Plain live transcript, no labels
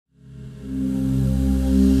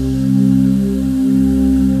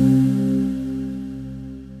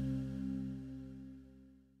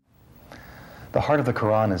The heart of the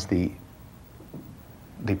Quran is the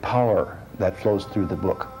power that flows through the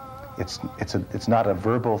book. It's not a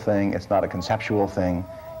verbal thing, it's not a conceptual thing,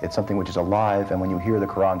 it's something which is alive, and when you hear the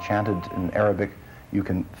Quran chanted in Arabic, you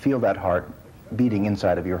can feel that heart beating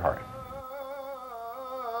inside of your heart.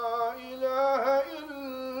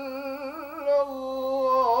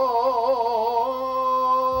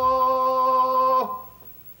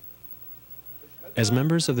 As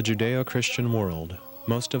members of the Judeo-Christian world,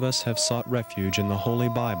 most of us have sought refuge in the Holy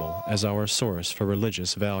Bible as our source for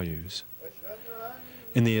religious values.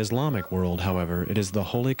 In the Islamic world, however, it is the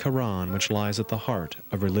Holy Quran which lies at the heart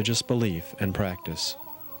of religious belief and practice.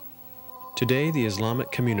 Today, the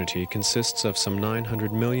Islamic community consists of some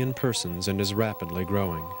 900 million persons and is rapidly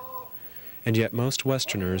growing. And yet most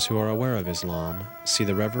Westerners who are aware of Islam see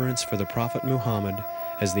the reverence for the Prophet Muhammad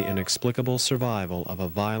as the inexplicable survival of a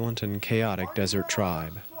violent and chaotic desert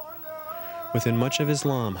tribe. Within much of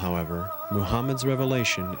Islam, however, Muhammad's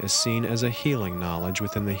revelation is seen as a healing knowledge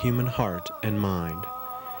within the human heart and mind.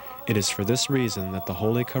 It is for this reason that the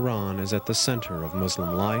Holy Quran is at the center of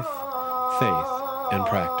Muslim life, faith, and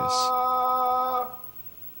practice.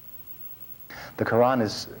 The Quran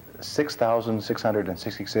is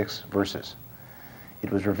 6,666 verses.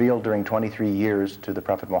 It was revealed during 23 years to the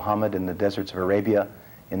Prophet Muhammad in the deserts of Arabia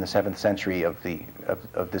in the 7th century of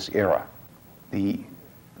this era.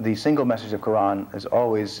 The single message of Quran is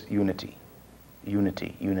always unity,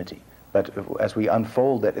 unity, unity. But as we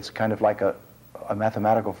unfold it, it's kind of like a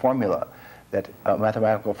mathematical formula. That a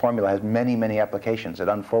mathematical formula has many, many applications. It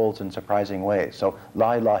unfolds in surprising ways. So,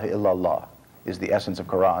 La ilaha illallah is the essence of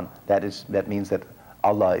Quran. That means that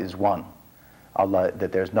Allah is one. Allah,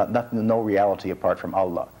 that there's no reality apart from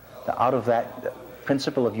Allah. Now, out of that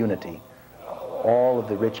principle of unity, all of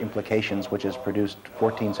the rich implications which has produced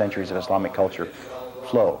 14 centuries of Islamic culture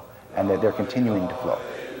flow, and that they're continuing to flow.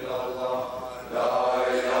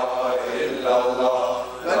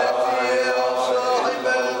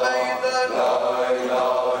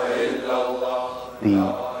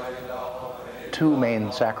 The two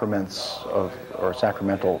main sacraments or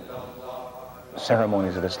sacramental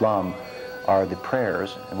ceremonies of Islam are the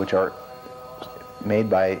prayers, which are made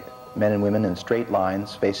by men and women in straight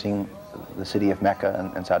lines facing the city of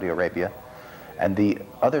Mecca and Saudi Arabia. And the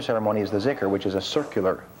other ceremony is the zikr, which is a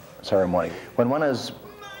circular ceremony. When one is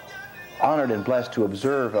honored and blessed to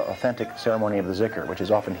observe an authentic ceremony of the zikr, which is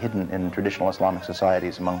often hidden in traditional Islamic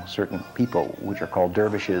societies among certain people, which are called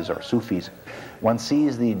dervishes or Sufis, one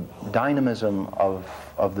sees the dynamism of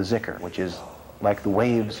the zikr, which is like the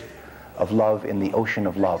waves of love in the ocean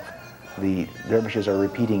of love. The dervishes are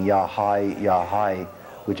repeating Ya Hay,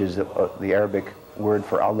 which is the Arabic word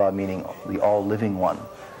for Allah, meaning the all-living one.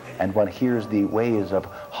 And one hears the waves of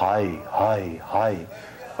Hay, Hay, Hay,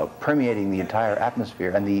 permeating the entire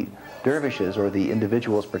atmosphere, and the dervishes, or the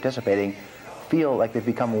individuals participating, feel like they've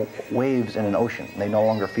become waves in an ocean. They no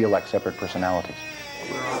longer feel like separate personalities.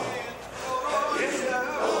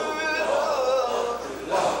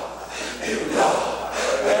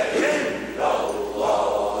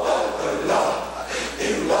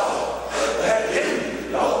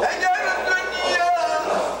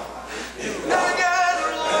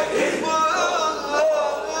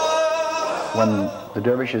 When the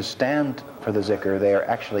dervishes stand for the zikr, they are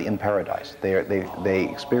actually in paradise. They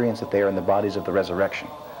experience that they are in the bodies of the resurrection.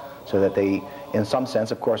 So that they, in some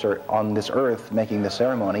sense, of course, are on this earth making this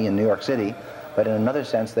ceremony in New York City, but in another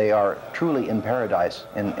sense, they are truly in paradise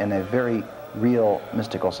in a very real,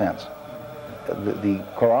 mystical sense. The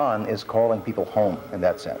Quran is calling people home in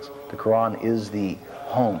that sense. The Quran is the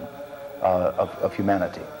home of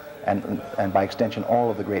humanity, and by extension,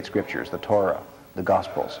 all of the great scriptures, the Torah, the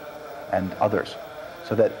Gospels, and others.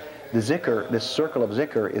 So that the zikr, this circle of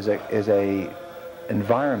zikr, is a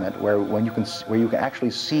environment where you can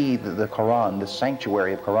actually see the Quran, the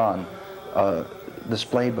sanctuary of Quran,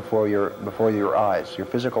 displayed before your eyes, your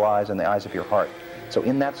physical eyes and the eyes of your heart. So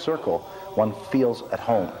in that circle, one feels at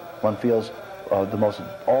home. One feels all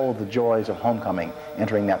of the joys of homecoming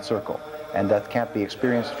entering that circle, and that can't be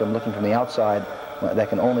experienced from looking from the outside. That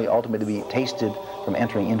can only ultimately be tasted from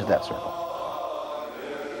entering into that circle.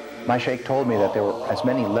 My sheikh told me that there were as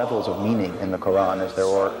many levels of meaning in the Quran as there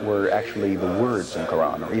were actually the words in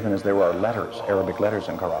Quran, or even as there were letters, Arabic letters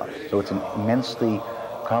in Quran. So it's an immensely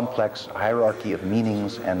complex hierarchy of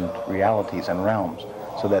meanings and realities and realms,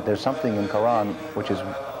 so that there's something in Quran which is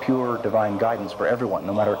pure divine guidance for everyone,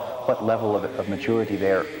 no matter what level of maturity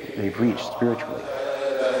they've reached spiritually.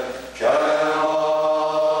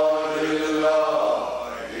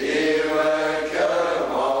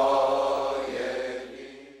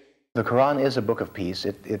 The Quran is a book of peace.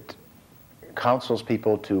 It counsels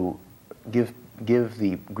people to give give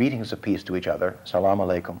the greetings of peace to each other, salam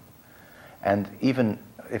alaikum. And even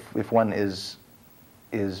if one is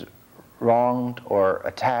wronged or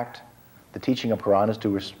attacked, the teaching of Quran is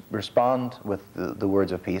to respond with the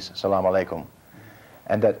words of peace, salam alaikum.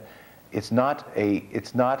 And that it's not a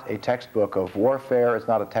textbook of warfare, it's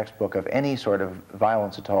not a textbook of any sort of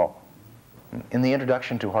violence at all. In the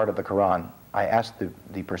introduction to Heart of the Quran, I asked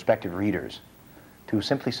the prospective readers to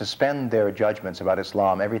simply suspend their judgments about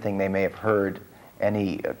Islam, everything they may have heard,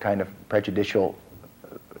 any kind of prejudicial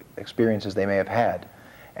experiences they may have had,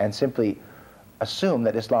 and simply assume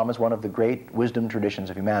that Islam is one of the great wisdom traditions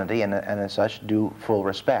of humanity, and as such do full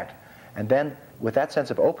respect. And then, with that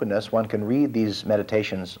sense of openness, one can read these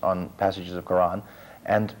meditations on passages of Quran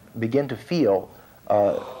and begin to feel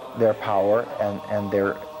their power and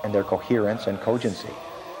their coherence and cogency.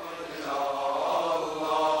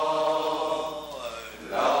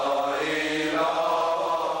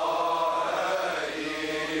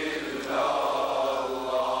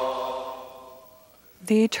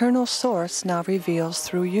 The eternal source now reveals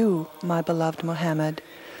through you, my beloved Muhammad,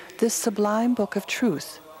 this sublime book of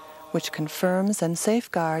truth, which confirms and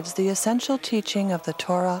safeguards the essential teaching of the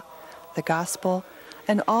Torah, the Gospel,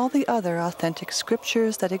 and all the other authentic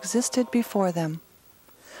scriptures that existed before them.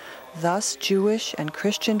 Thus, Jewish and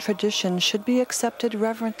Christian tradition should be accepted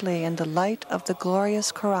reverently in the light of the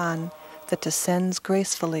glorious Quran that descends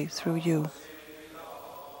gracefully through you.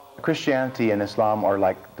 Christianity and Islam are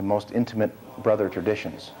like the most intimate brother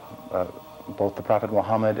traditions. Both the Prophet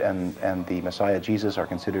Muhammad and the Messiah Jesus are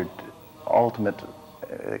considered ultimate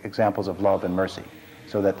examples of love and mercy,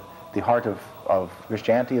 so that the heart of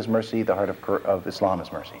Christianity is mercy, the heart of Islam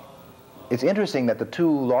is mercy. It's interesting that the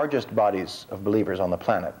two largest bodies of believers on the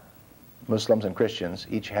planet, Muslims and Christians,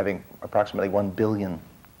 each having approximately 1 billion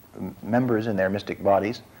members in their mystic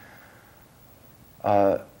bodies,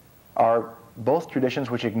 are both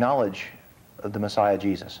traditions which acknowledge the Messiah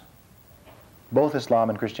Jesus. Both Islam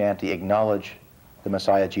and Christianity acknowledge the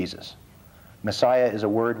Messiah Jesus. Messiah is a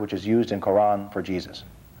word which is used in Quran for Jesus.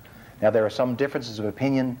 Now there are some differences of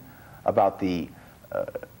opinion about the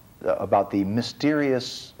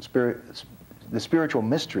mysterious the spiritual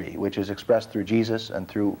mystery which is expressed through Jesus and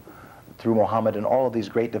through Muhammad and all of these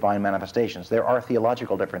great divine manifestations. There are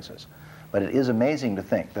theological differences, but it is amazing to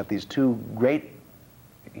think that these two great,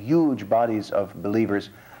 huge bodies of believers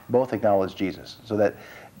both acknowledge Jesus, so that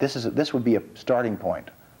this would be a starting point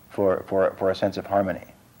for a sense of harmony.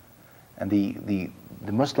 And the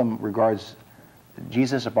Muslim regards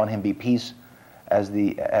Jesus, upon him be peace, as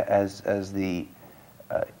the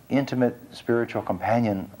intimate spiritual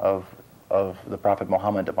companion of the Prophet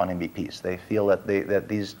Muhammad, upon him be peace. They feel that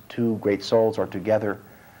these two great souls are together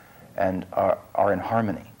and are in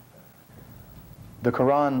harmony. The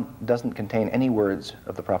Quran doesn't contain any words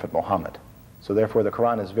of the Prophet Muhammad, so therefore the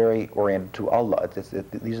Quran is very oriented to Allah.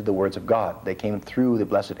 These are the words of God. They came through the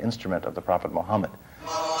blessed instrument of the Prophet Muhammad.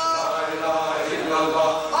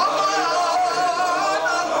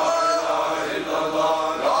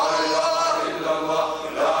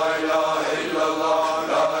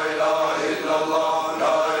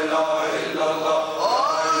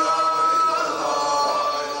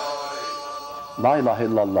 La ilaha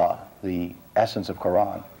illallah, the essence of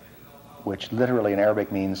Quran, which literally in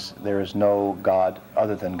Arabic means there is no God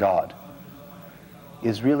other than God,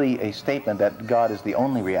 is really a statement that God is the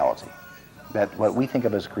only reality, that what we think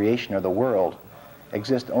of as creation or the world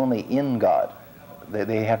exist only in God.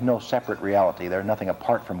 They have no separate reality. They're nothing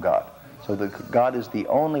apart from God. So God is the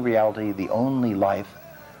only reality, the only life.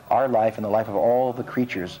 Our life and the life of all the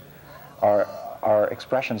creatures are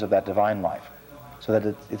expressions of that divine life. So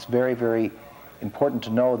that it's very, very important to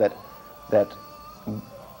know that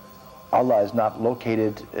Allah is not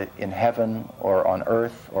located in heaven or on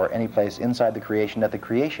earth or any place inside the creation, that the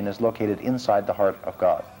creation is located inside the heart of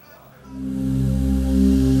God.